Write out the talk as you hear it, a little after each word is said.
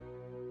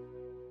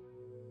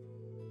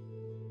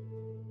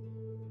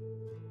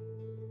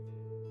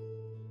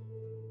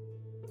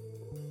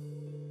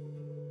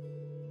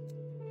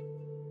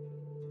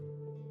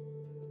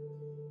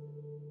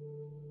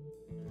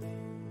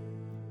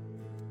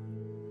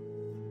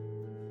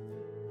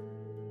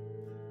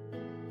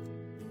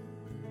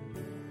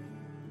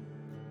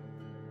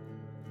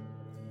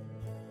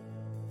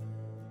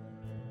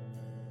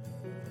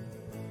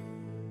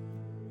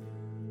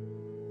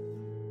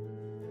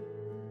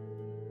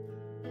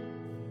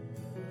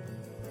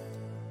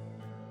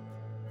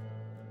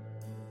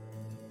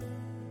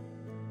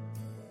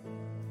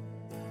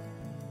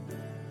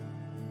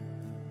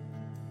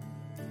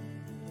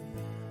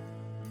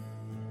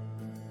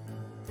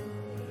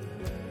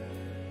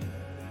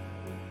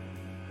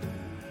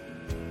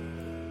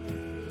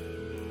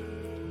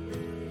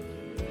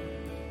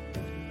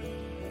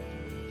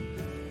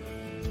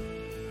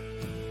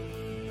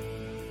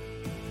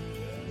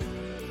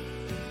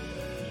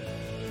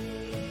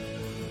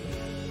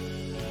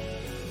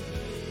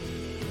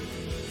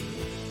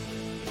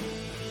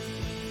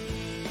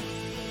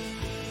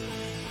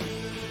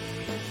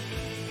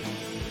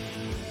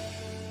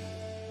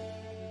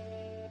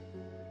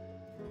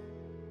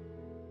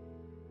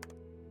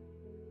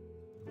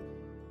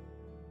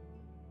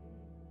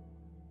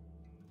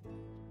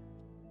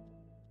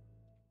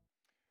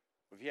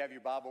If you have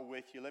your Bible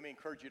with you, let me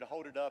encourage you to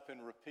hold it up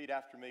and repeat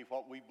after me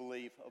what we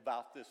believe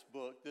about this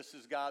book. This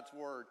is God's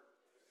Word.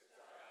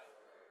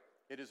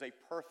 It is a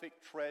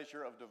perfect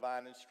treasure of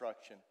divine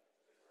instruction.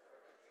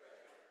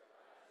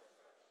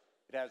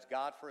 It has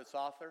God for its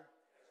author,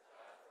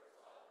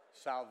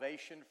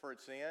 salvation for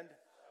its end,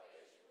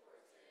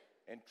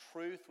 and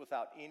truth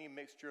without any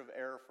mixture of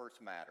error for its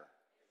matter.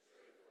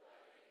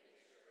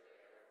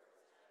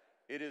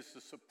 It is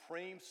the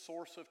supreme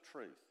source of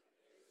truth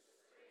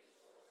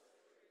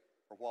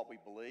for what we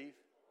believe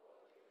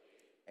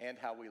and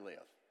how we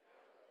live.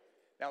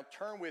 Now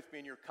turn with me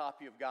in your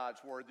copy of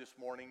God's Word this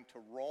morning to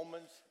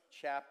Romans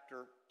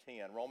chapter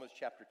 10. Romans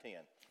chapter 10.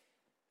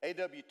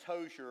 A.W.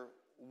 Tozer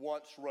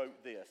once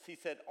wrote this. He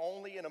said,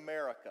 "Only in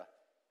America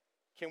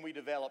can we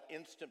develop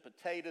instant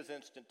potatoes,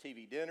 instant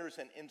TV dinners,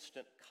 and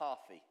instant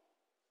coffee.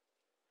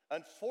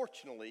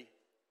 Unfortunately,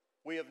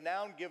 we have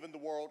now given the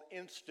world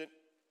instant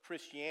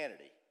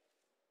Christianity,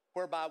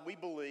 whereby we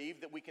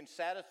believe that we can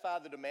satisfy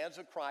the demands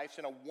of Christ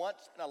in a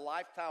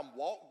once-in-a-lifetime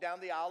walk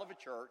down the aisle of a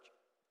church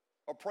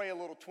or pray a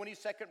little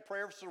 20-second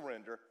prayer of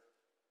surrender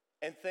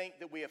and think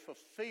that we have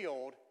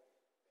fulfilled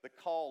the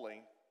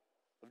calling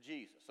of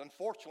Jesus."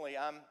 Unfortunately,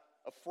 I'm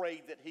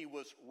afraid that he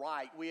was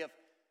right. We have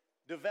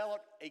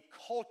developed a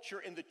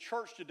culture in the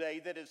church today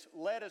that has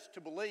led us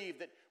to believe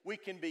that we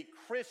can be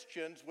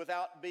Christians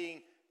without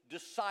being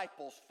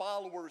disciples,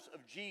 followers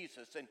of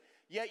Jesus. And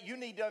yet you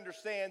need to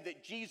understand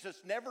that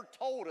Jesus never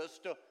told us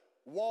to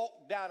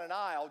walk down an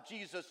aisle.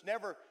 Jesus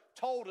never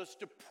told us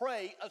to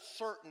pray a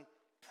certain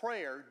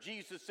prayer.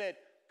 Jesus said,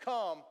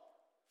 "Come,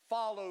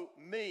 follow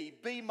me,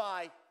 be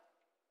my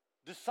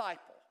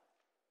disciple."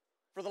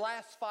 For the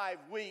last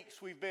 5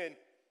 weeks, we've been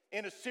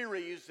in a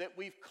series that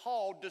we've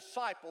called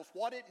Disciples,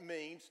 what it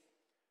means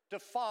to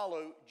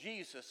follow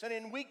Jesus. And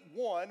in week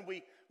 1,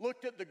 we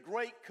looked at the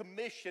Great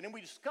Commission, and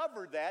we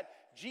discovered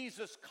that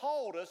Jesus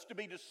called us to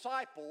be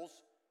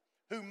disciples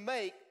who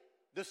make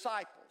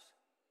disciples.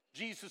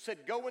 Jesus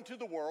said, "Go into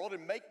the world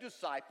and make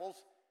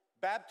disciples,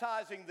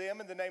 baptizing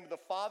them in the name of the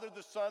Father,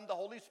 the Son, the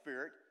Holy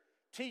Spirit,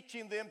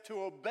 teaching them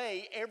to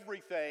obey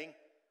everything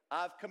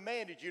I've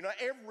commanded you." Now,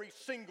 every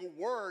single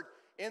word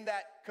in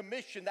that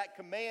commission, that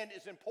command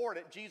is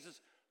important.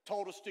 Jesus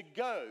told us to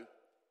go.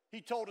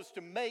 He told us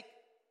to make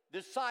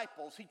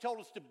disciples. He told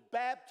us to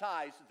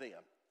baptize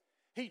them.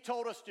 He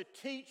told us to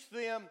teach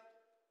them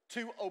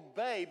to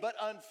obey. But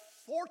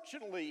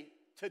unfortunately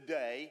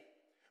today,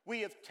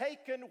 we have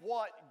taken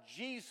what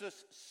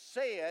Jesus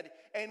said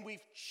and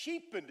we've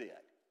cheapened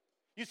it.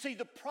 You see,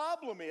 the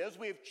problem is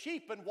we have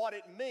cheapened what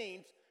it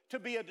means to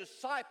be a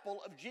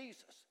disciple of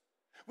Jesus.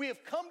 We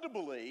have come to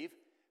believe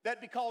that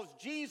because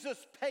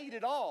Jesus paid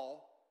it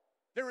all,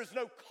 there is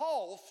no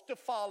cost to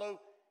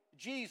follow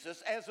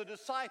Jesus as a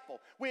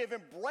disciple. We have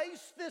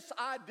embraced this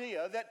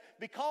idea that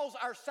because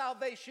our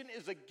salvation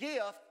is a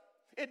gift,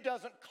 it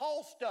doesn't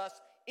cost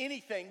us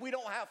anything. We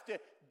don't have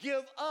to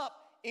give up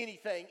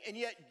anything. And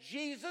yet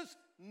Jesus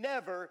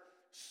never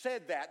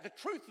said that. The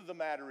truth of the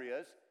matter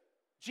is,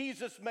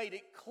 Jesus made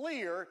it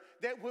clear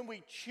that when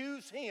we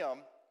choose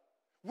Him,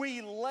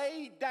 we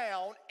lay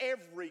down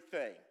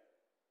everything.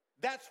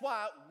 That's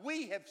why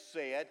we have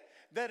said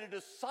that a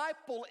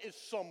disciple is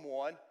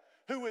someone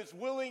who is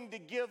willing to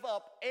give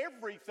up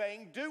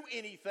everything, do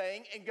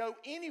anything, and go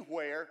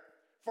anywhere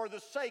for the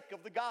sake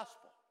of the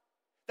gospel.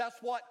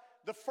 That's what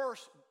the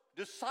first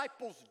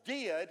disciples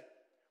did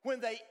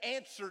when they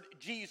answered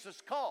Jesus'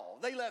 call.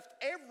 They left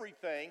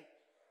everything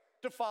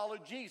to follow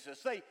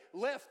Jesus. They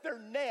left their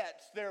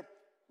nets, their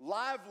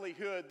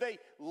livelihood. They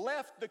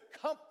left the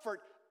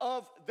comfort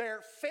of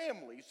their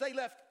families. They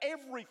left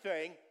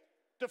everything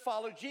to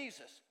follow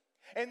Jesus.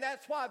 And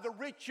that's why the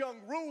rich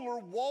young ruler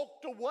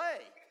walked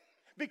away,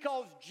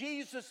 because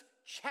Jesus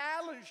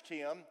challenged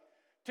him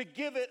to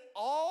give it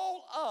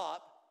all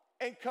up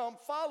and come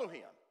follow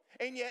him.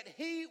 And yet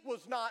he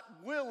was not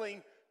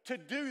willing to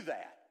do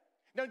that.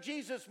 Now,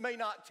 Jesus may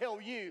not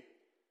tell you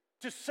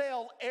to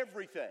sell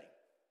everything.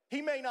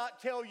 He may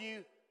not tell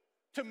you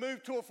to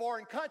move to a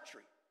foreign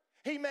country.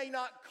 He may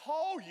not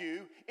call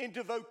you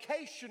into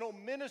vocational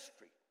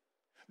ministry.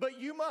 But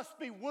you must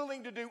be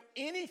willing to do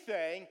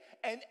anything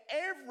and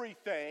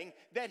everything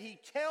that He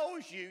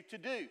tells you to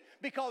do,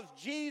 because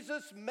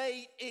Jesus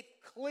made it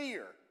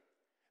clear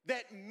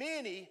that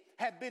many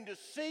have been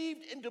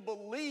deceived into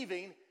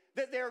believing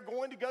that they are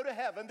going to go to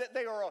heaven, that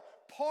they are a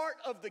part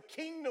of the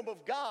kingdom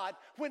of God,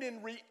 when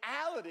in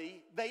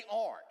reality they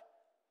aren't.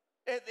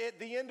 At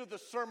the end of the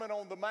Sermon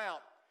on the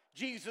Mount,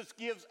 Jesus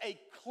gives a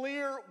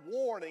clear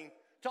warning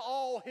to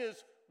all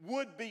His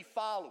would-be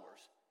followers.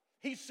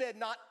 He said,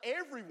 "Not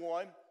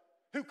everyone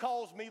who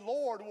calls me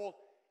Lord will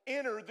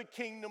enter the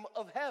kingdom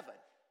of heaven."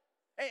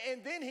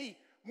 And then He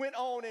went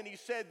on and He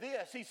said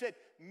this. He said,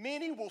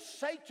 "Many will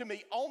say to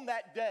me on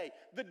that day,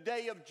 the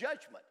day of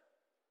judgment,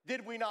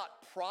 did we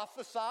not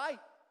prophesy?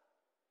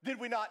 Did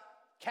we not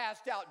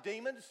cast out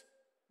demons?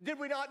 Did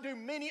we not do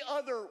many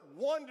other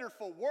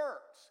wonderful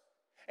works?"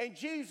 And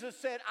Jesus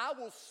said, "I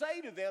will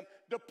say to them,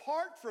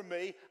 depart from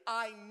me,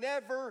 I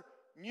never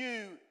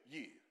knew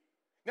you."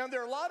 Now,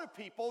 there are a lot of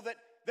people that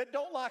that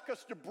don't like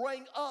us to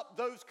bring up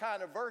those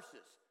kind of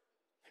verses.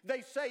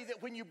 They say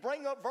that when you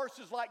bring up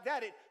verses like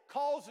that, it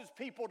causes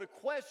people to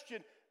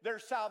question their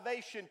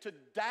salvation, to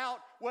doubt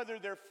whether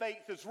their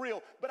faith is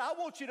real. But I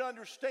want you to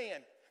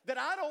understand that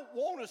I don't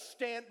want to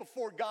stand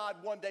before God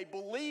one day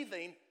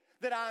believing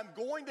that I'm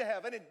going to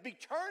heaven and be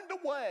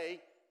turned away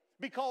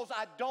because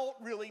I don't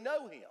really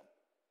know Him.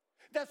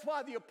 That's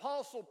why the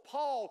Apostle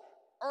Paul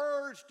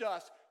urged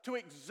us to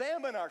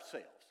examine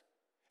ourselves.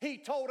 He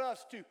told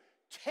us to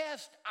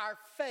test our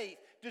faith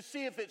to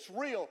see if it's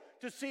real,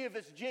 to see if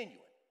it's genuine.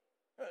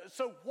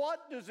 So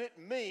what does it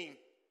mean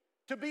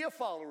to be a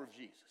follower of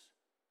Jesus?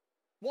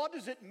 What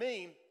does it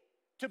mean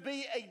to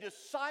be a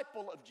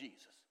disciple of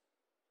Jesus?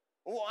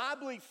 Well, I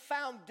believe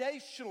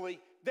foundationally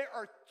there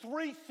are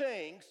three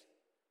things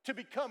to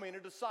becoming a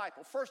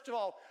disciple. First of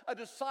all, a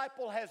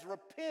disciple has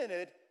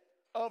repented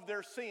of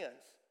their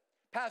sins.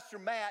 Pastor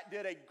Matt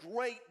did a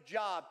great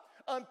job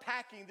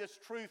unpacking this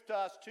truth to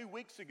us 2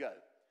 weeks ago.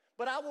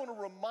 But I want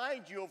to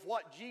remind you of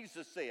what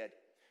Jesus said.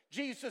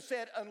 Jesus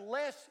said,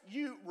 unless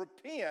you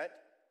repent,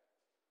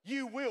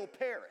 you will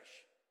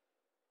perish.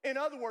 In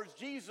other words,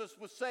 Jesus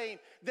was saying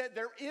that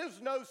there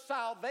is no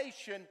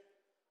salvation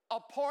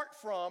apart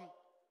from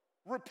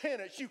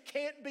repentance. You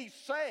can't be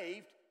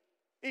saved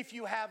if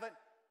you haven't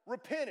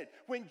repented.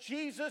 When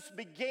Jesus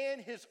began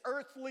his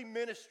earthly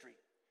ministry,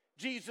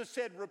 Jesus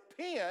said,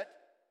 repent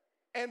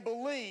and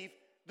believe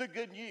the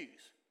good news.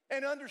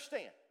 And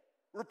understand,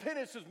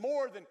 repentance is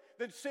more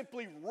than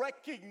simply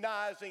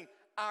recognizing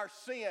our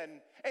sin.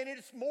 And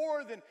it's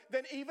more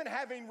than even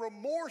having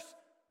remorse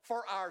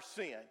for our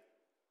sin.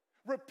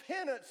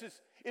 Repentance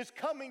is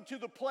coming to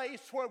the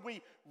place where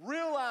we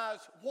realize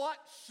what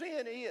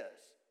sin is.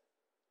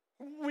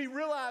 We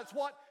realize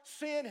what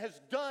sin has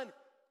done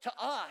to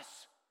us.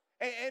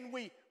 And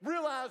we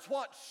realize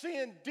what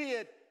sin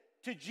did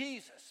to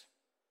Jesus.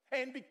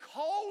 And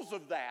because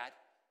of that,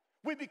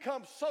 we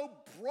become so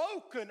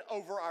broken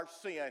over our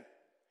sin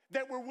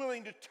that we're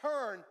willing to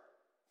turn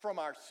from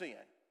our sin.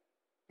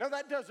 Now,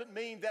 that doesn't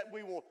mean that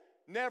we will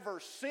never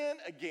sin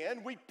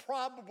again. We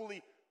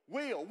probably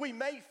will. We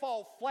may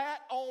fall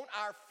flat on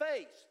our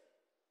face.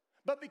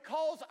 But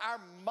because our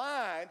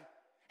mind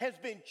has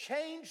been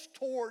changed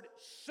toward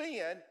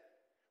sin,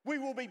 we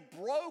will be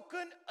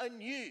broken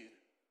anew.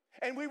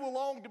 And we will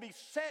long to be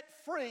set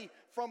free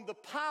from the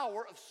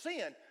power of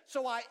sin.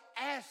 So I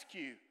ask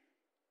you,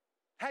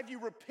 have you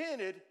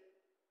repented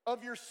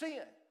of your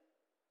sin?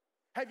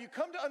 Have you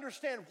come to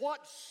understand what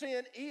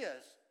sin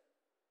is?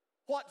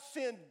 What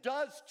sin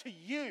does to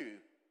you?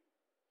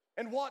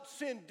 And what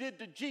sin did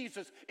to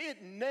Jesus?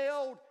 It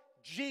nailed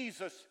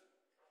Jesus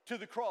to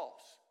the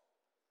cross.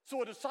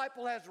 So a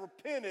disciple has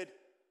repented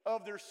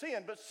of their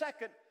sin. But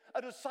second,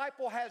 a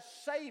disciple has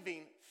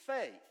saving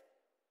faith.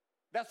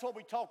 That's what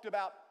we talked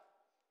about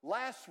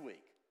last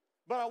week.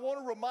 But I want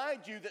to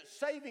remind you that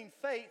saving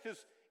faith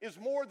is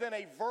more than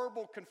a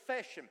verbal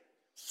confession,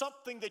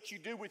 something that you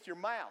do with your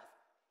mouth.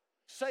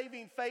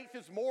 Saving faith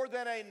is more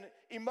than an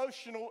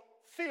emotional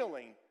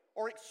feeling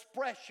or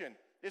expression.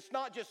 It's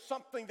not just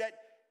something that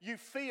you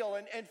feel.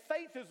 And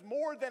faith is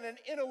more than an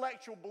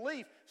intellectual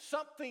belief,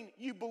 something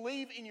you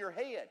believe in your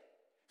head.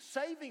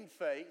 Saving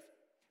faith,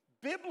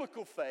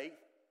 biblical faith,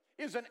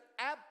 is an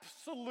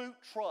absolute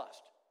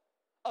trust,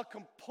 a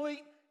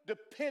complete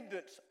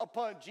dependence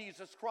upon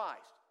Jesus Christ.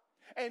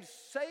 And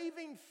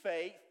saving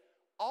faith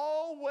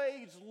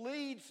always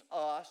leads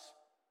us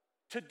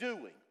to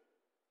doing.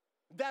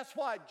 That's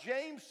why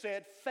James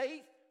said,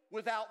 faith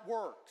without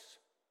works,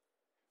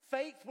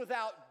 faith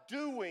without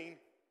doing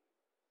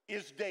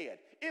is dead.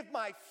 If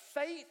my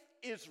faith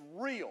is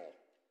real,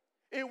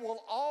 it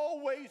will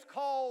always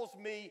cause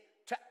me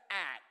to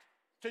act,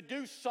 to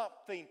do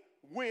something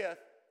with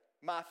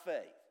my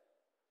faith.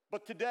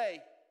 But today,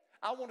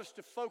 I want us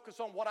to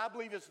focus on what I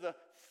believe is the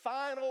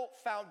final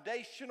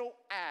foundational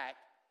act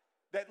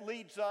that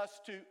leads us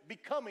to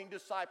becoming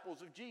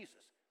disciples of Jesus.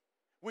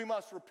 We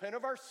must repent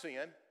of our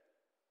sin.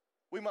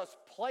 We must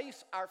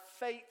place our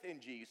faith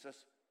in Jesus.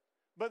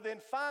 But then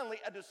finally,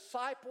 a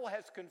disciple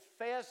has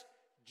confessed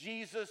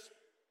Jesus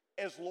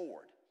as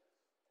Lord.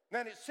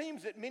 Now, it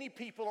seems that many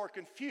people are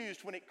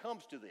confused when it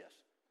comes to this.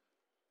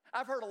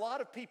 I've heard a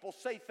lot of people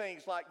say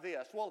things like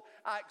this. Well,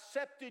 I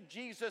accepted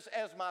Jesus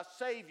as my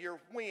Savior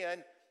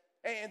when,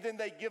 and then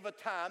they give a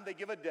time, they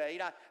give a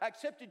date. I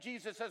accepted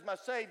Jesus as my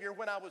Savior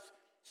when I was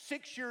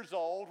 6 years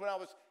old, when I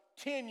was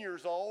 10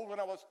 years old, when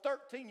I was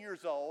 13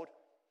 years old.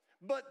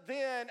 But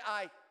then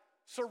I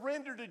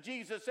surrendered to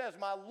Jesus as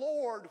my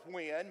Lord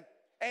when,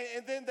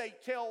 and then they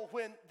tell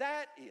when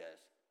that is.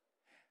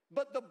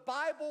 But the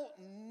Bible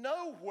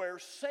nowhere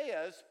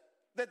says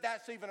that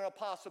that's even a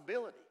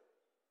possibility.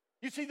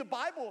 You see, the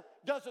Bible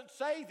doesn't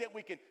say that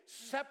we can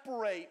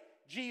separate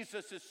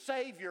Jesus as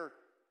Savior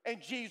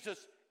and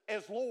Jesus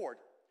as Lord.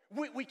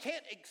 We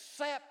can't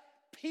accept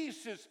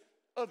pieces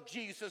of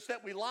Jesus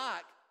that we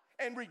like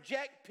and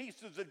reject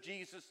pieces of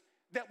Jesus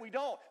that we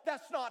don't.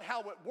 That's not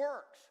how it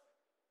works.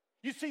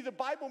 You see, the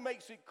Bible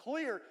makes it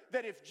clear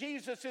that if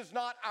Jesus is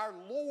not our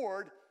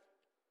Lord,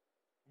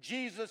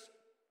 Jesus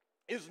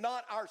is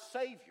not our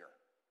Savior.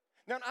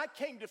 Now, I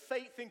came to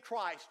faith in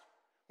Christ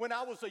when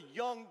I was a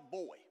young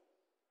boy.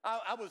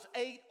 I was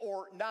 8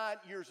 or 9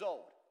 years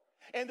old.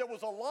 And there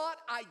was a lot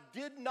I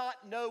did not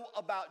know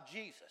about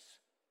Jesus.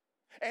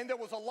 And there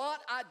was a lot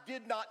I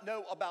did not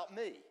know about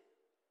me.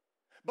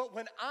 But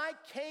when I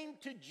came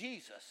to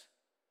Jesus,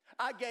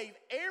 I gave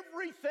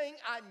everything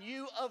I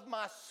knew of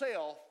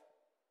myself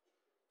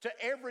to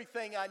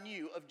everything I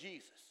knew of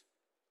Jesus.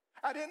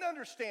 I didn't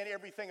understand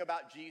everything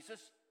about Jesus.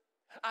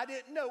 I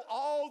didn't know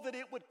all that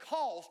it would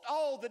cost,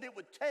 all that it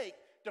would take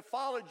to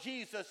follow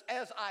Jesus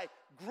as I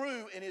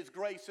grew in his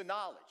grace and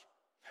knowledge.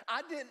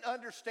 I didn't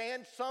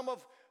understand some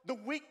of the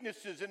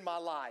weaknesses in my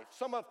life,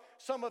 some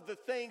of the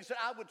things that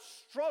I would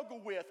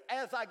struggle with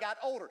as I got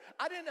older.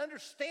 I didn't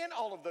understand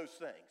all of those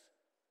things.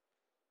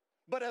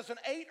 But as an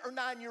 8 or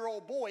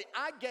 9-year-old boy,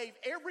 I gave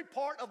every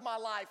part of my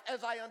life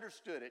as I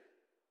understood it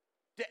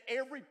to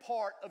every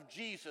part of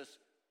Jesus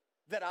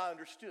that I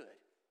understood.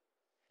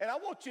 And I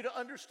want you to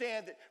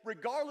understand that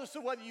regardless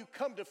of whether you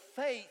come to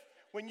faith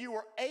when you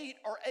were 8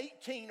 or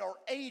 18 or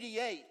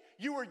 88,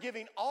 you are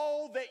giving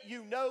all that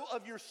you know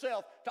of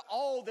yourself to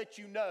all that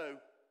you know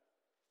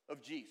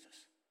of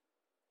Jesus.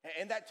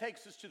 And that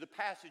takes us to the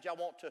passage I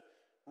want to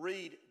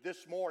read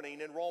this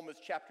morning in Romans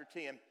chapter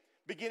 10,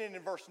 beginning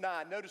in verse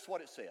 9. Notice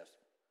what it says.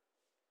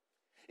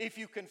 If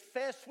you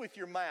confess with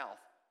your mouth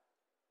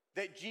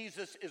that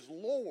Jesus is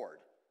Lord,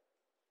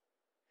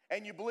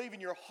 and you believe in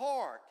your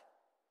heart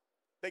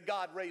that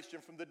God raised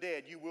him from the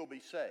dead, you will be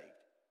saved.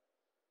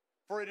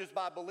 For it is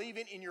by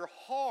believing in your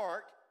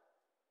heart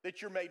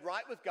that you're made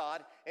right with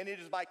God, and it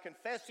is by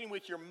confessing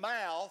with your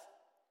mouth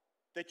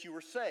that you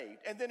were saved.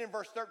 And then in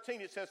verse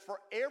 13 it says, for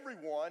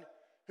everyone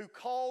who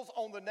calls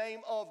on the name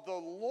of the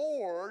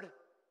Lord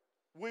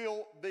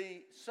will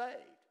be saved.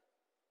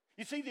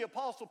 You see, the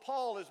Apostle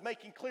Paul is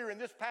making clear in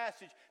this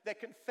passage that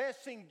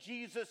confessing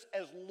Jesus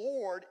as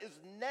Lord is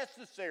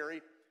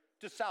necessary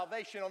to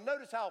salvation. Now,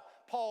 notice how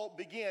Paul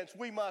begins.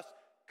 We must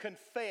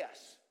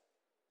confess.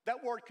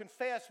 That word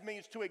confess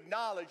means to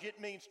acknowledge. It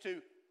means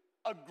to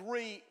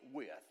agree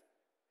with.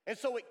 And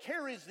so it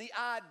carries the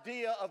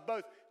idea of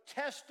both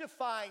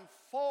testifying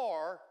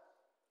for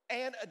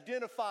and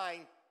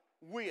identifying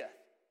with.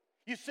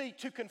 You see,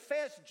 to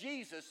confess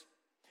Jesus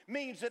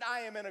means that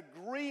I am in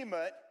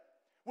agreement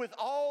with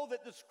all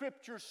that the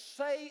scriptures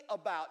say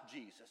about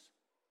Jesus.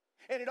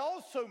 And it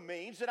also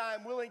means that I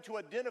am willing to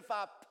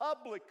identify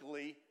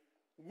publicly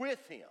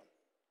with him.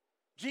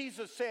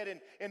 Jesus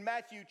said in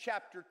Matthew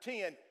chapter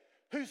 10,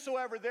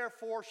 whosoever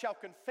therefore shall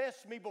confess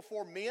me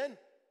before men,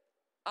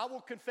 I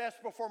will confess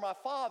before my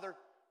Father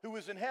who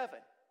is in heaven.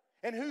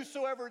 And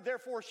whosoever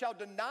therefore shall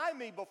deny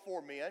me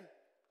before men,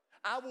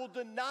 I will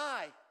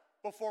deny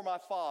before my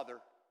Father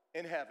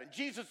in heaven.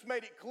 Jesus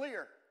made it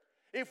clear,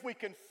 if we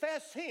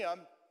confess him,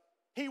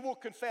 he will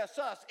confess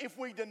us. If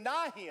we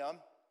deny him,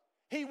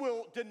 he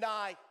will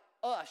deny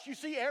us. You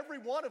see, every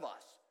one of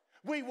us,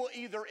 we will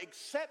either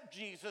accept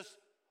Jesus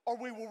or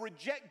we will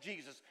reject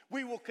Jesus.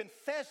 We will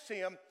confess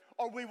him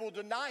or we will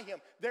deny him.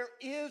 There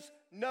is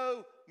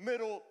no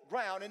middle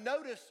ground. And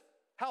notice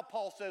how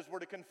Paul says we're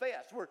to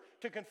confess. We're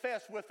to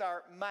confess with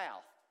our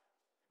mouth.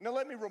 Now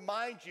let me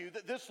remind you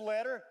that this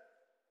letter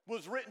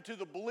was written to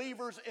the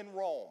believers in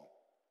Rome.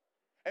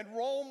 And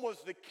Rome was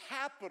the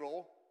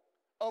capital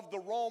of the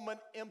Roman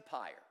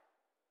Empire.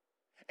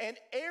 And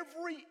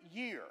every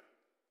year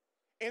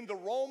in the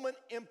Roman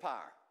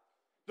Empire,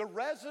 the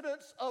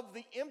residents of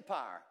the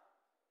empire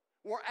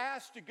were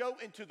asked to go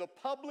into the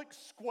public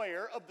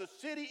square of the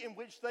city in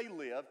which they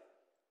lived,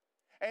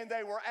 and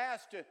they were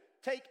asked to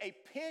take a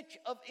pinch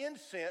of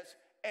incense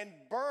and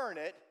burn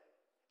it,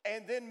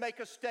 and then make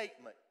a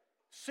statement.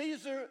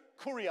 Caesar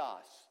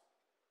Kurios.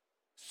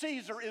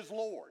 Caesar is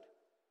Lord.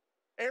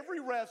 Every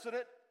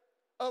resident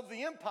of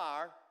the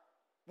empire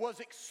was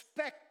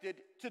expected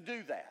to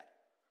do that.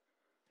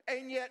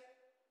 And yet,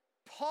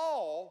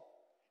 Paul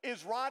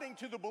is writing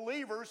to the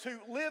believers who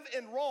live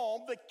in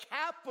Rome, the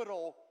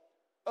capital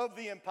of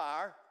the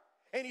empire,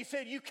 and he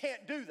said, you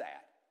can't do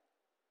that.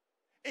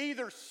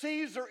 Either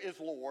Caesar is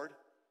Lord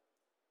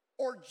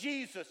or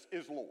Jesus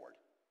is Lord.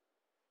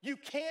 You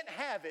can't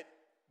have it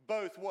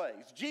both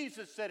ways.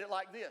 Jesus said it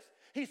like this.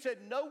 He said,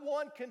 no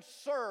one can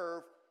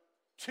serve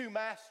two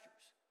masters.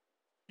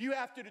 You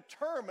have to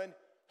determine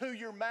who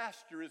your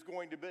master is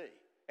going to be.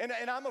 And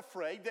I'm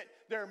afraid that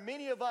there are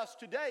many of us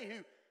today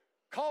who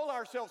call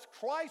ourselves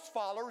Christ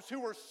followers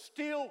who are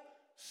still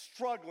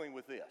struggling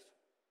with this.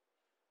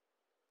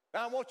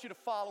 Now, I want you to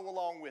follow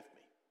along with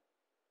me,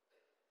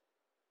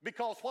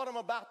 because what I'm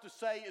about to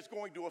say is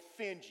going to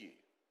offend you,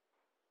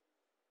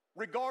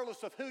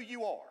 regardless of who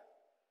you are.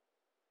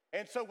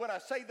 And so when I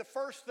say the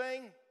first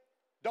thing,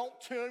 don't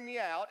tune me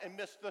out and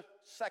miss the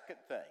second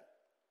thing,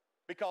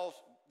 because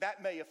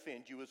that may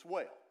offend you as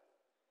well,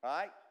 all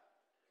right?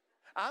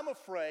 I'm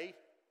afraid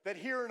that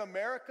here in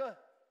America,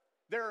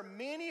 there are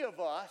many of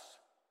us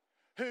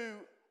who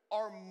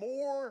are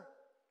more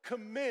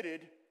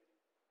committed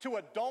to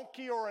a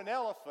donkey or an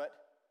elephant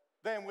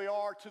than we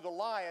are to the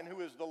lion who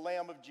is the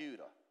Lamb of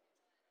Judah.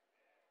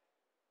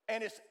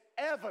 And it's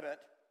evident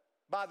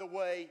by the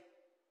way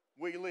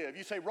we live.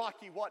 You say,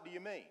 Rocky, what do you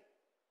mean?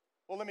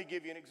 Well, let me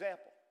give you an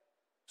example.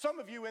 Some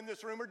of you in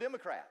this room are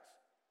Democrats.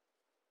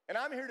 And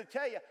I'm here to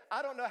tell you,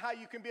 I don't know how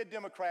you can be a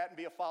Democrat and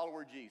be a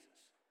follower of Jesus.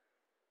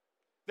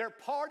 Their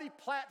party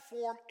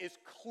platform is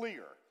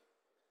clear.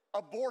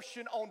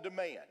 Abortion on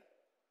demand.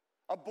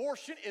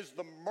 Abortion is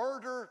the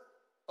murder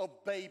of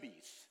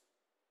babies.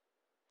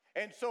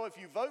 And so if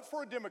you vote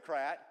for a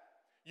Democrat,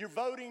 you're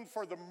voting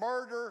for the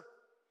murder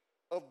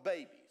of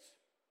babies.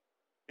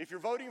 If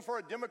you're voting for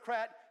a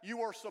Democrat,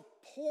 you are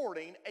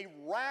supporting a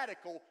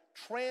radical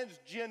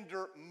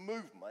transgender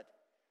movement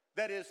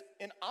that is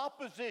in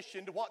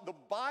opposition to what the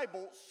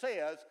Bible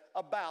says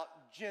about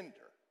gender.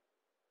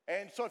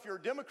 And so if you're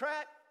a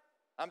Democrat,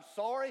 I'm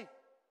sorry,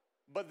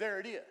 but there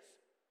it is.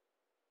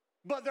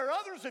 But there are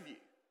others of you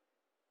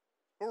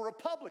who are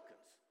Republicans,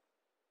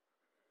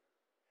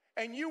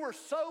 and you are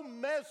so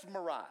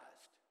mesmerized,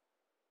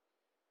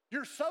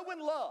 you're so in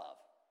love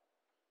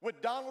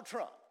with Donald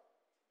Trump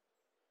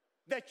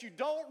that you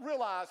don't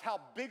realize how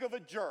big of a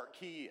jerk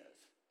he is.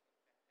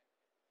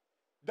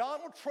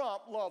 Donald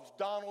Trump loves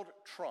Donald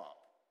Trump.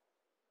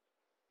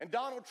 And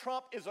Donald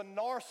Trump is a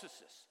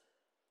narcissist.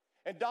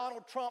 And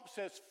Donald Trump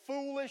says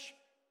foolish,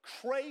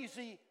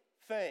 crazy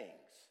things.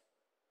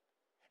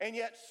 And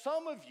yet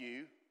some of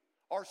you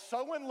are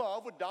so in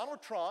love with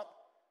Donald Trump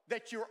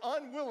that you're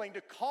unwilling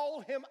to call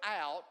him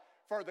out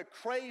for the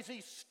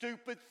crazy,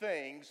 stupid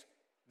things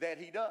that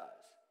he does.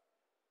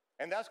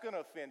 And that's going to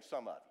offend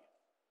some of you.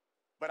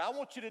 But I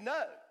want you to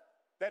know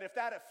that if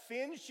that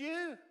offends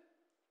you,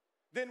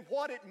 then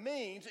what it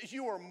means is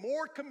you are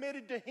more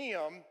committed to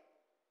him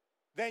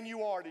than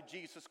you are to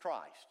Jesus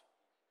Christ.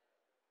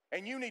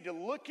 And you need to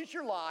look at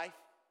your life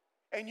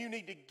and you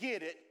need to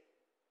get it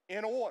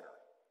in order.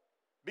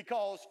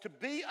 Because to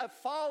be a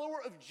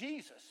follower of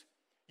Jesus,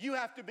 you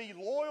have to be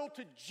loyal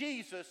to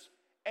Jesus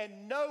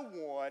and no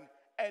one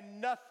and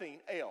nothing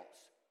else.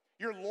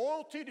 Your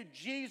loyalty to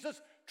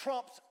Jesus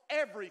trumps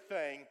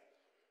everything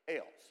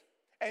else.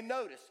 And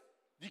notice,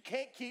 you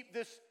can't keep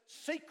this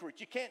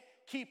secret. You can't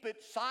keep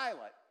it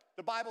silent.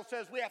 The Bible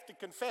says we have to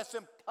confess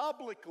him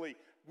publicly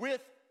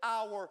with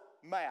our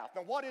mouth.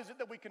 Now, what is it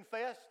that we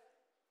confess?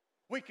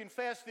 We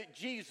confess that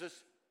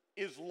Jesus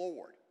is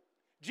Lord.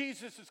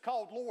 Jesus is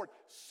called Lord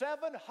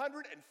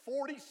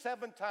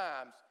 747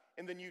 times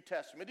in the New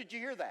Testament. Did you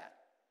hear that?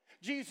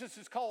 Jesus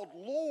is called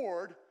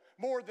Lord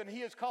more than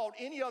he is called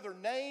any other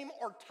name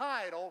or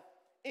title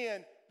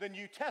in the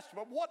New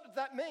Testament. What does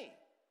that mean?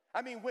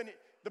 I mean, when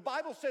the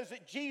Bible says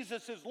that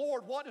Jesus is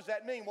Lord, what does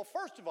that mean? Well,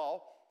 first of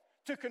all,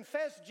 to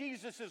confess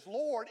Jesus is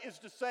Lord is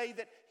to say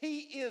that he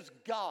is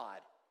God.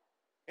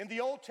 In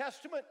the Old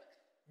Testament,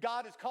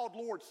 God is called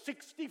Lord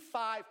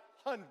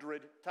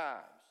 6,500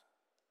 times.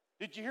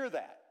 Did you hear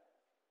that?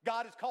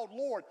 God is called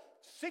Lord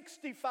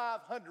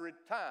 6,500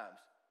 times.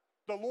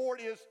 The Lord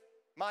is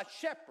my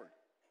shepherd.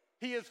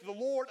 He is the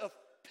Lord of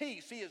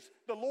peace. He is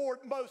the Lord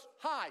most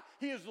high.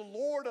 He is the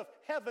Lord of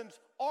heaven's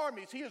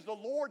armies. He is the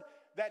Lord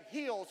that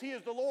heals. He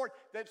is the Lord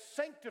that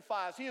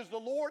sanctifies. He is the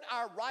Lord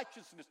our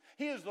righteousness.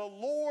 He is the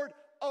Lord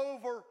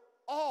over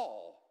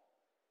all.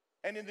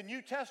 And in the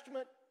New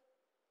Testament,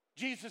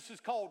 Jesus is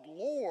called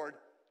Lord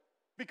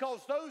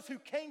because those who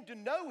came to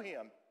know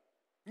him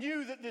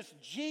knew that this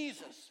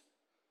Jesus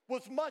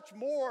was much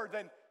more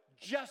than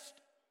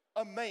just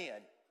a man.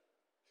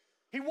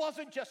 He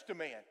wasn't just a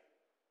man.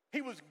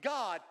 He was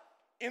God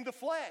in the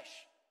flesh.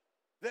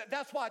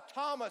 That's why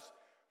Thomas,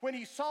 when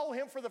he saw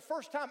him for the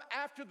first time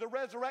after the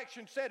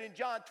resurrection, said in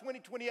John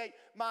 20:28,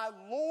 "My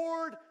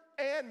Lord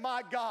and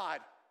my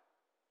God."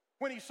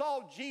 When he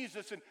saw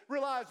Jesus and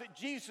realized that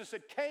Jesus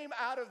had came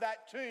out of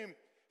that tomb,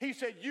 he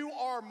said, "You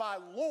are my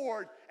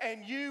Lord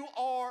and you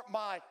are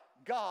my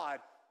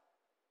God."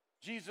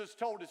 Jesus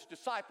told his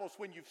disciples,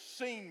 "When you've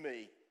seen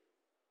me,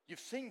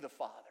 you've seen the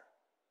Father."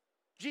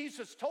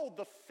 Jesus told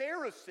the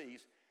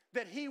Pharisees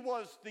that he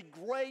was the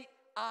great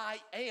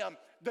I am,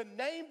 the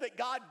name that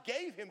God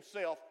gave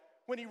himself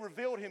when he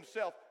revealed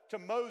himself to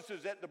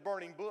Moses at the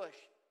burning bush.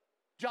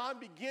 John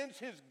begins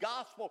his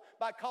gospel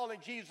by calling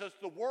Jesus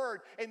the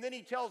Word, and then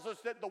he tells us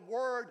that the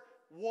Word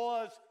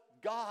was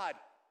God.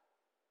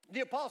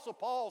 The Apostle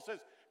Paul says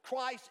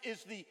Christ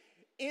is the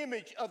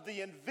image of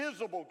the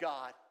invisible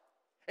God.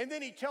 And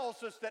then he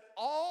tells us that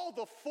all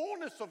the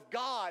fullness of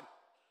God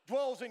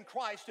dwells in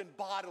Christ in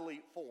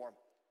bodily form.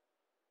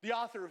 The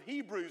author of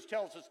Hebrews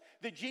tells us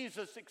that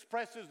Jesus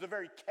expresses the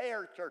very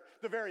character,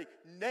 the very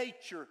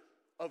nature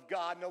of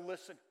God. Now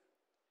listen,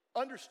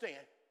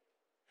 understand,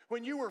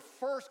 when you were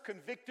first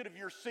convicted of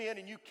your sin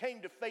and you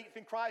came to faith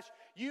in Christ,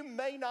 you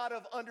may not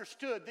have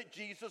understood that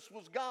Jesus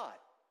was God.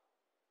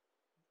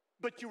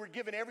 But you were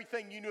given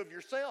everything you knew of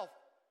yourself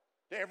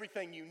to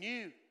everything you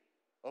knew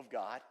of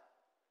God.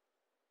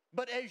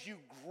 But as you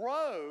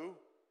grow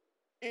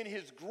in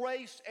his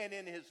grace and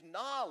in his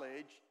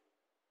knowledge,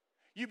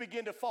 you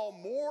begin to fall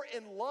more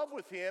in love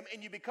with him,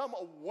 and you become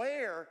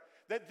aware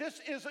that this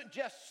isn't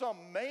just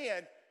some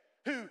man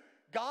who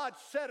God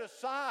set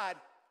aside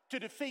to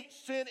defeat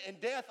sin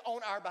and death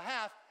on our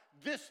behalf.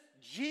 This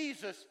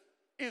Jesus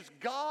is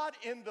God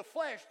in the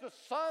flesh, the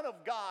Son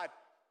of God,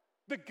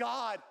 the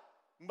God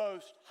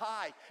Most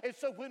High. And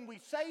so when we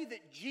say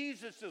that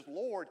Jesus is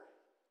Lord,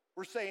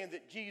 we're saying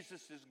that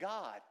Jesus is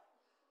God.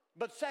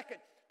 But second,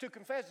 to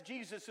confess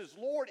Jesus is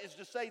Lord is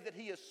to say that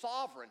he is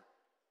sovereign.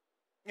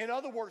 In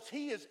other words,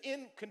 he is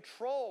in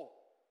control.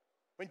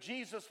 When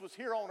Jesus was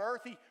here on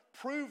earth, he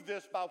proved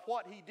this by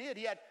what he did.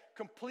 He had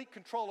complete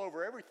control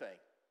over everything.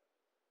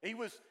 He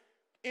was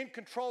in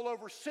control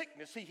over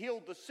sickness. He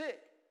healed the sick.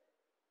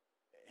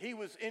 He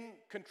was in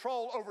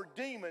control over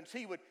demons.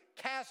 He would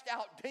cast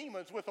out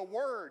demons with a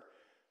word.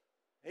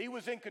 He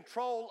was in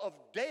control of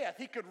death.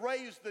 He could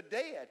raise the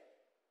dead.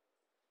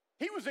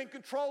 He was in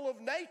control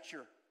of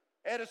nature.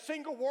 At a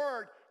single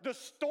word, the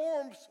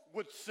storms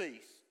would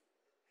cease.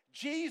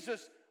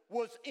 Jesus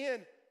was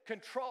in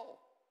control,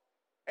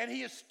 and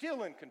he is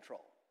still in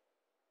control.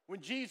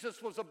 When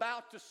Jesus was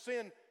about to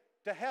ascend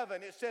to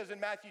heaven, it says in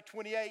Matthew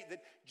 28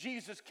 that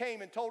Jesus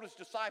came and told his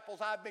disciples,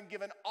 I've been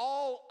given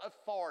all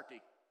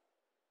authority,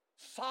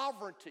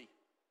 sovereignty,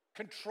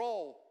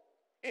 control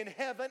in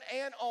heaven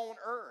and on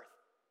earth.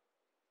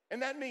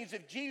 And that means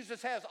if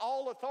Jesus has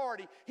all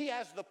authority, he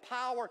has the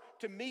power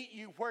to meet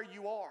you where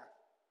you are.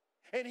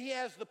 And he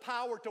has the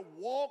power to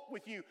walk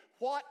with you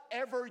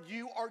whatever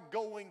you are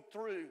going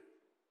through.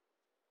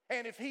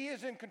 And if he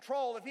is in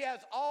control, if he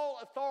has all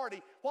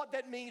authority, what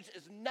that means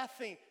is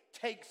nothing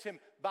takes him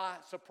by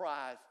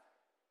surprise.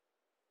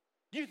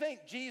 Do you think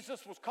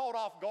Jesus was caught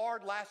off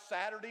guard last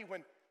Saturday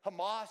when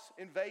Hamas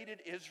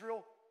invaded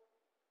Israel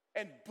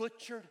and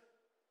butchered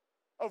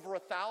over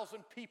 1,000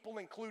 people,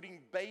 including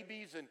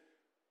babies and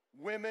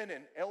women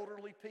and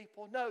elderly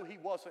people? No, he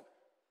wasn't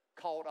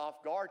caught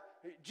off guard.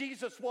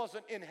 Jesus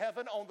wasn't in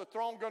heaven on the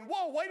throne going,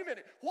 whoa, wait a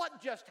minute,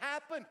 what just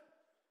happened?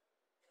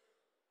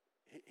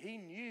 He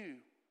knew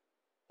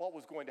what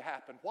was going to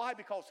happen. Why?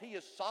 Because he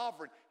is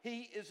sovereign.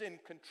 He is in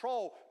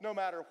control no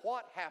matter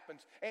what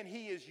happens, and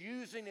he is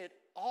using it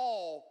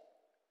all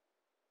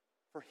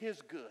for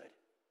his good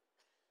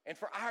and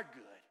for our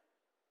good,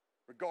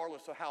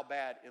 regardless of how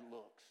bad it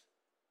looks.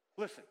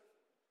 Listen,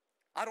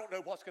 I don't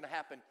know what's going to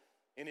happen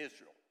in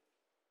Israel.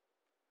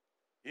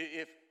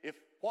 If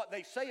what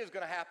they say is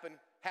going to happen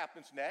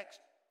happens next,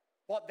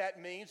 what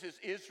that means is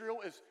Israel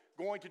is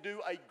going to do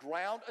a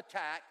ground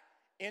attack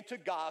into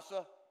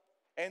Gaza,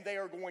 and they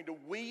are going to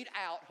weed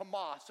out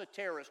Hamas, a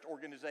terrorist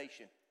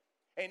organization.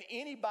 And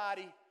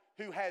anybody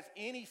who has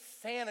any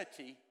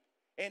sanity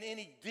and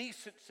any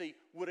decency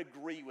would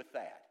agree with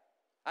that.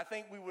 I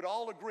think we would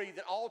all agree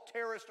that all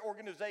terrorist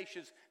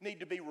organizations need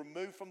to be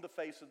removed from the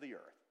face of the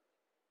earth.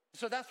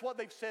 So that's what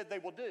they've said they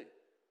will do.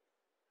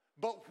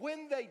 But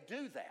when they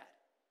do that,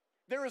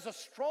 there is a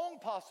strong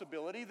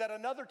possibility that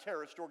another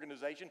terrorist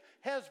organization,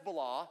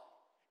 Hezbollah,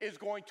 is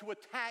going to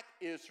attack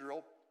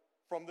Israel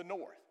from the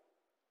north.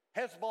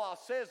 Hezbollah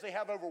says they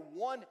have over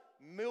 1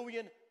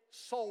 million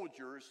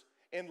soldiers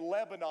in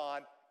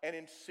Lebanon and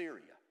in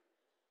Syria.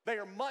 They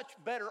are much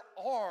better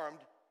armed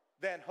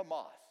than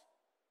Hamas.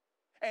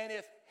 And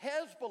if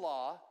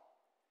Hezbollah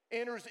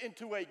enters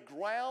into a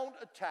ground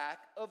attack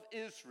of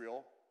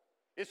Israel,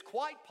 it's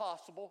quite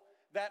possible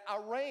that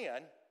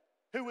Iran,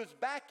 who is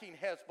backing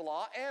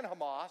Hezbollah and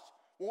Hamas,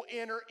 will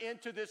enter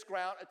into this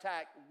ground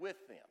attack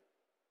with them.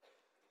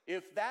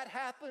 If that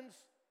happens,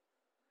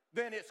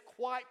 then it's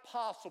quite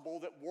possible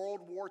that World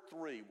War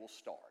III will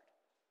start.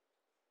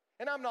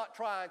 And I'm not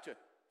trying to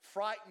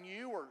frighten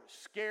you or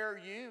scare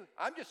you.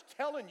 I'm just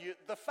telling you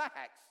the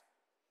facts.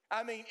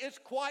 I mean, it's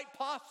quite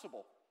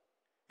possible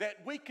that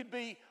we could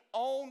be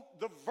on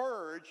the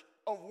verge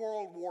of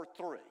World War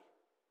III.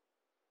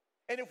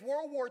 And if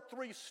World War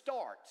III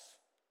starts,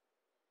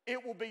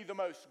 it will be the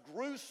most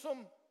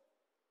gruesome,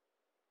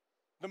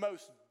 the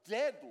most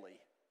deadly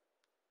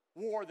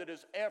war that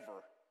has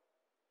ever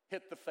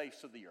hit the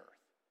face of the earth.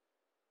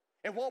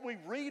 And what we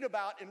read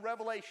about in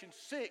Revelation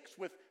 6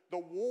 with the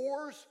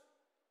wars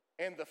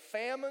and the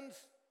famines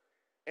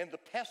and the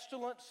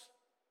pestilence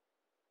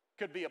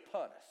could be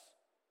upon us.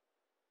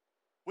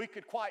 We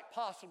could quite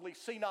possibly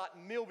see not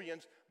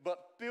millions, but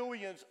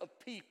billions of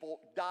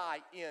people die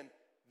in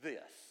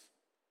this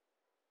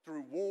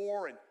through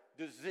war and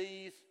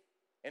disease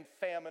and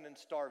famine and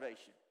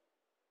starvation.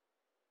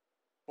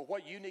 But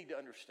what you need to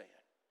understand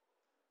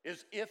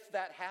is if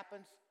that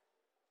happens,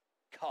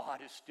 God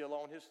is still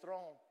on his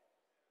throne.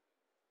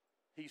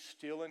 He's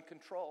still in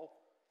control.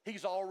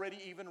 He's already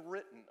even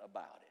written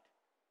about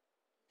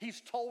it. He's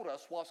told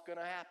us what's going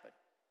to happen.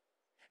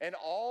 And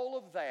all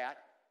of that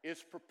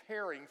is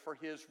preparing for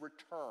his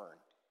return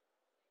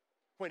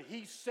when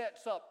he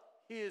sets up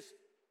his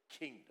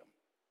kingdom,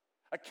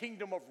 a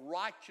kingdom of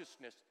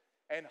righteousness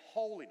and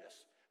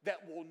holiness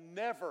that will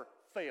never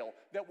fail,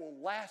 that will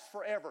last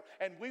forever,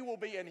 and we will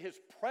be in his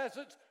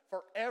presence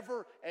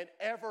forever and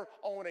ever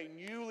on a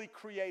newly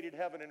created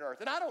heaven and earth.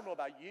 And I don't know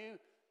about you,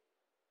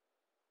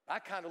 I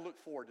kind of look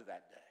forward to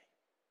that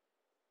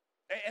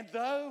day. And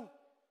though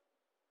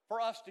for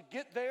us to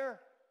get there,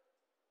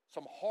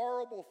 some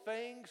horrible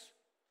things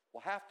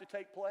will have to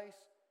take place,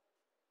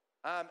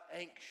 I'm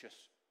anxious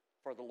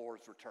for the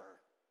Lord's return.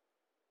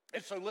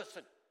 And so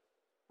listen,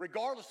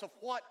 Regardless of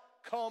what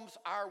comes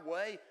our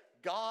way,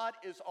 God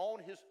is on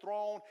his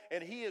throne,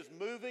 and he is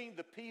moving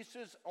the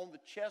pieces on the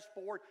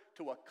chessboard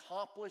to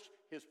accomplish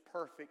his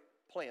perfect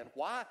plan.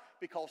 Why?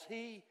 Because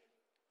he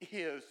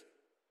is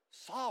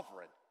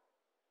sovereign.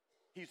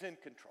 He's in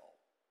control.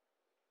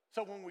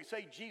 So when we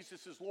say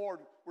Jesus is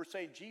Lord, we're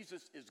saying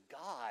Jesus is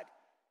God.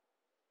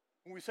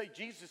 When we say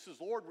Jesus is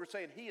Lord, we're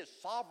saying he is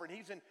sovereign.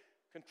 He's in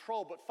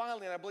control. But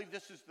finally, and I believe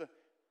this is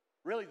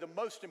really the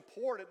most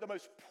important, the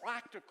most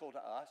practical to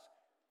us,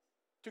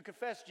 to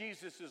confess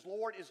Jesus is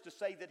Lord is to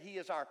say that he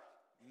is our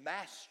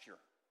master.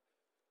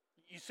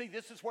 You see,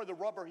 this is where the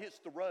rubber hits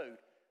the road.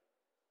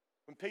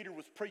 When Peter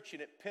was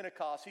preaching at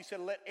Pentecost, he said,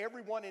 let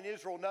everyone in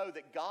Israel know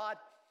that God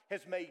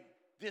has made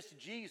this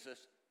Jesus,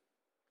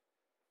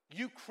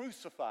 you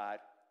crucified,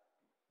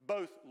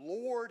 both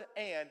Lord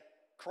and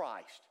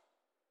Christ.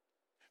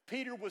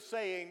 Peter was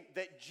saying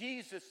that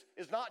Jesus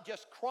is not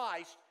just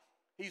Christ,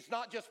 he's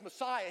not just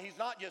Messiah, he's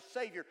not just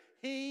Savior,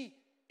 he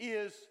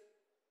is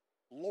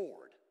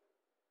Lord.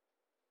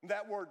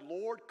 That word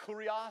Lord,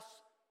 kurios,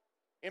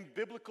 in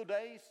biblical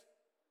days,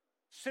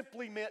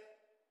 simply meant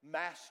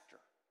master.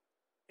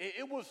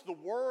 It was the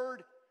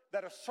word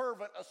that a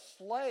servant, a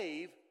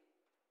slave,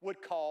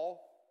 would call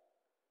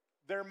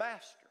their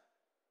master.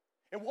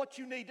 And what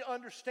you need to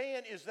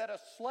understand is that a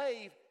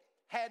slave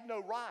had no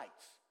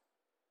rights.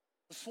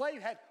 The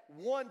slave had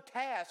one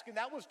task, and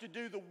that was to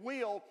do the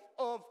will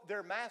of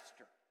their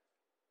master.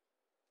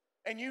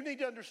 And you need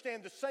to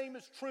understand the same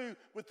is true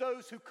with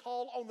those who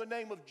call on the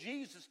name of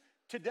Jesus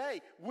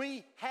today.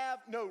 We have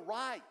no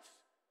rights.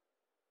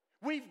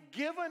 We've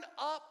given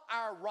up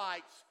our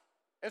rights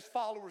as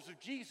followers of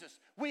Jesus.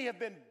 We have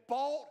been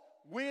bought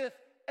with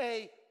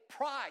a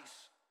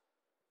price.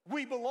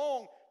 We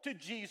belong to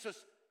Jesus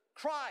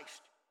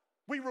Christ.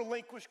 We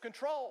relinquish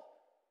control.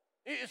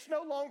 It's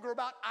no longer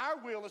about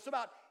our will, it's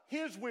about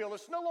his will.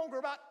 It's no longer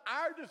about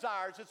our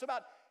desires, it's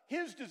about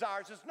his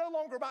desires. It's no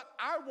longer about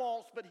our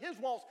wants, but his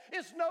wants.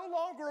 It's no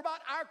longer about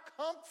our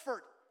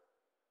comfort.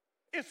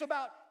 It's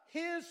about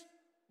his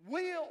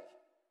will.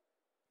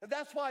 And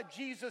that's why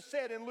Jesus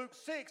said in Luke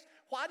 6,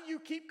 why do you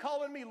keep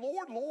calling me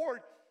Lord, Lord,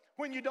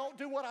 when you don't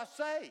do what I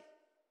say?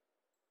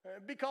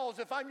 Because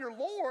if I'm your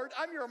Lord,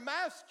 I'm your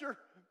master,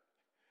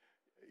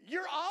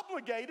 you're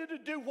obligated to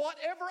do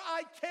whatever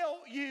I tell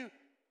you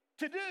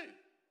to do.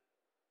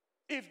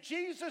 If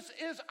Jesus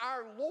is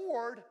our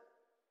Lord,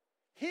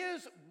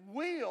 his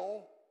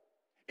will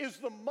is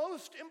the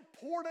most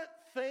important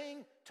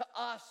thing to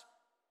us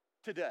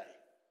today.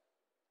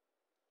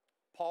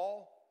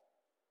 Paul,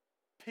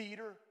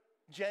 Peter,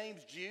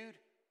 James, Jude,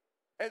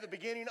 at the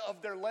beginning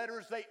of their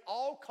letters, they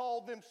all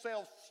called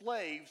themselves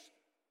slaves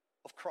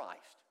of Christ.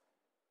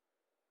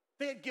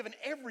 They had given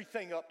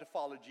everything up to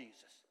follow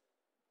Jesus.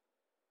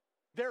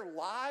 Their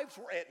lives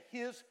were at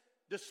his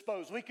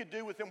disposal. He could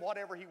do with them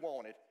whatever he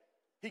wanted.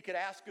 He could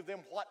ask of them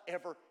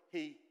whatever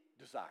he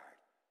desired.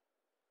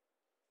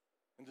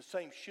 And the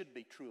same should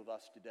be true of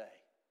us today.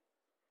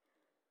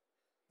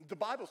 The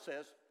Bible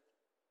says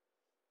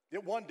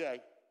that one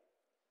day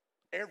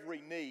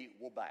every knee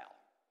will bow.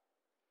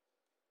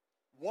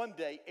 One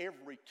day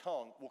every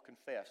tongue will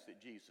confess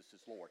that Jesus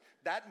is Lord.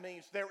 That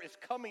means there is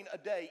coming a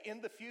day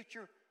in the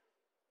future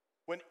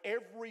when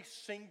every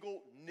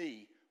single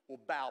knee will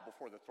bow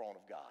before the throne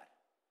of God.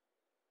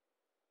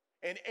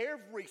 And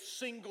every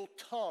single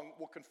tongue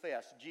will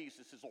confess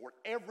Jesus is Lord.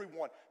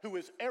 Everyone who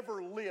has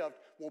ever lived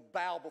will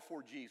bow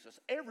before Jesus.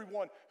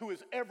 Everyone who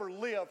has ever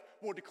lived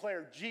will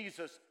declare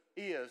Jesus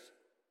is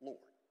Lord.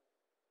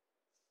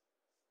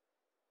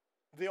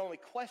 The only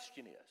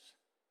question is,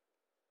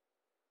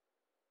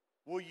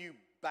 will you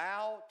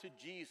bow to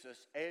Jesus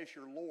as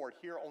your Lord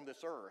here on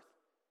this earth,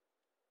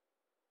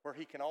 where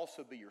he can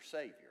also be your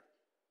Savior?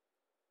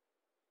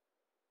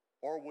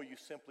 Or will you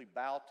simply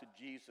bow to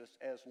Jesus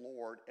as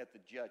Lord at the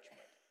judgment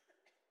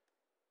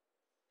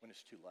when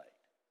it's too late?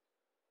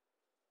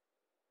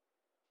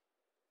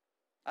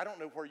 I don't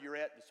know where you're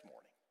at this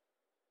morning,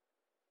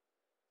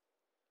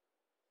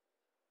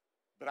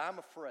 but I'm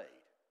afraid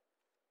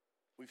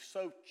we've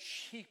so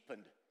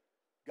cheapened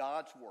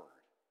God's word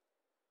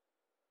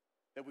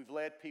that we've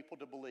led people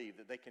to believe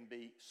that they can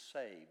be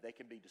saved, they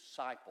can be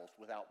disciples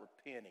without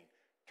repenting,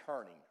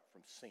 turning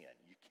from sin.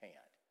 You can't.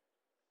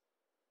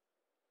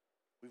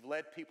 We've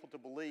led people to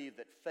believe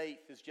that faith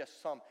is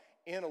just some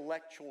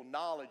intellectual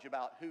knowledge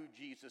about who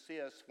Jesus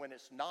is, when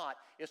it's not.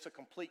 It's a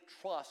complete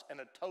trust and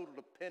a total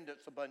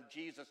dependence upon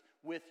Jesus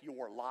with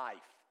your life.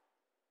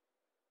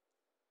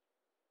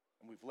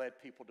 And we've led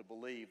people to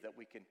believe that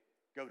we can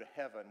go to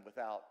heaven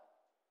without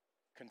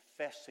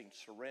confessing,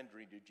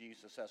 surrendering to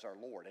Jesus as our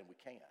Lord, and we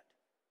can't.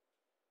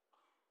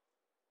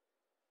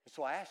 And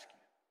so I ask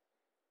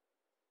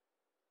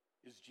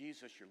you, is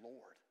Jesus your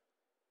Lord?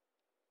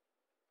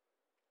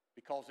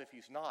 Because if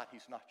he's not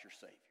your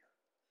Savior.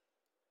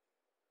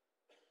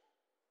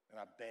 And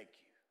I beg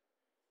you,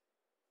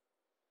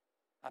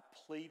 I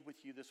plead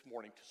with you this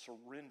morning to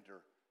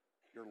surrender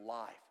your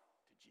life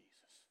to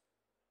Jesus.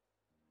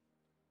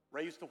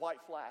 Raise the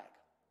white flag.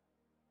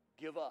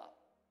 Give up.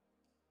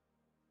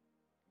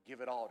 give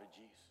it all to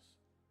Jesus.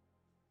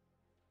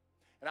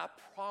 And I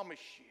promise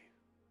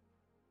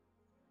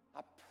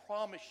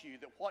you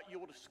that what you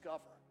will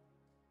discover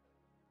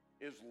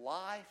is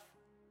life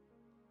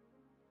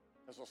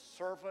as a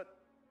servant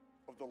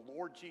of the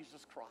Lord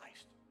Jesus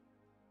Christ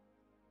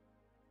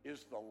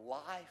is the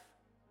life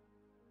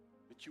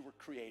that you were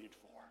created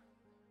for.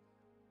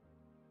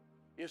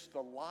 It's the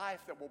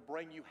life that will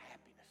bring you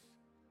happiness.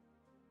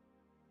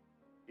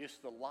 It's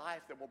the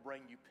life that will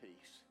bring you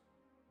peace.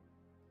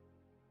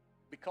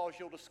 Because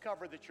you'll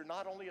discover that you're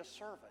not only a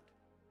servant,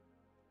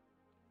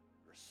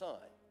 you're a son,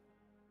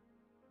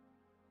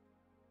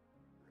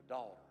 you're a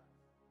daughter,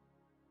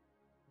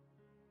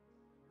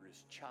 you're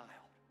his child,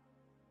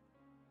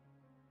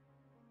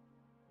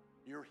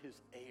 you're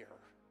his heir,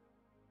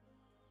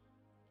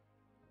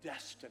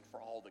 destined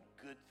for all the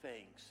good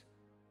things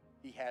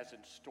he has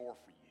in store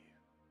for you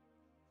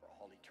for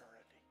all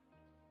eternity.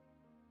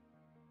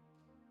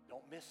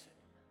 Don't miss it.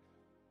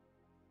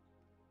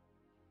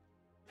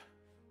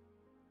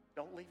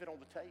 Don't leave it on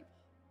the table.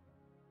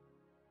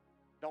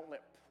 Don't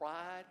let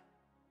pride,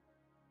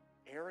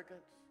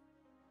 arrogance,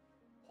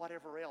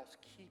 whatever else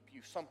keep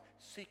you, some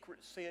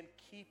secret sin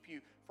keep you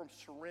from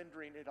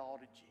surrendering it all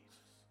to Jesus.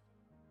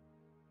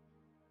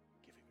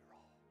 Give him your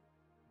all.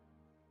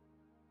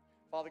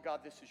 Father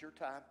God, this is your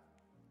time.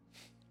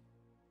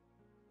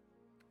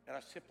 And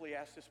I simply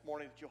ask this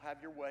morning that you'll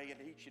have your way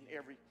in each and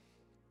every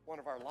one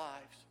of our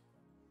lives.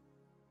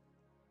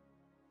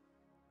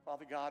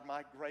 Father God,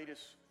 my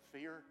greatest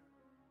fear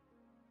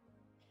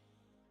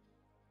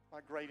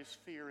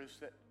is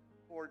that,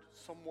 Lord,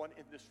 someone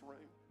in this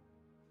room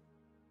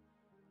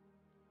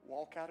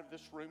walk out of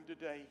this room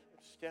today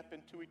and step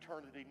into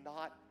eternity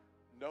not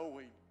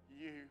knowing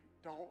you.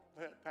 Don't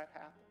let that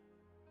happen.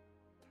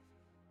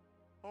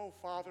 Oh,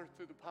 Father,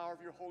 through the power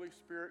of your Holy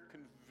Spirit,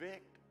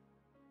 convict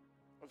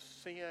of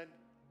sin,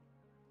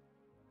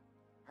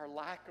 our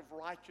lack of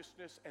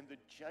righteousness, and the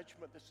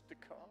judgment that's to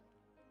come.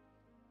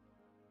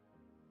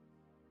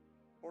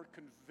 Lord,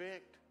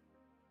 convict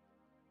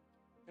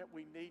that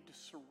we need to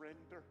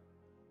surrender.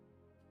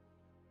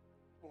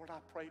 Lord, I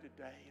pray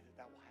today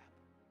that will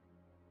happen.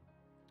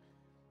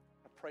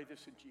 I pray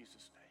this in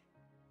Jesus' name.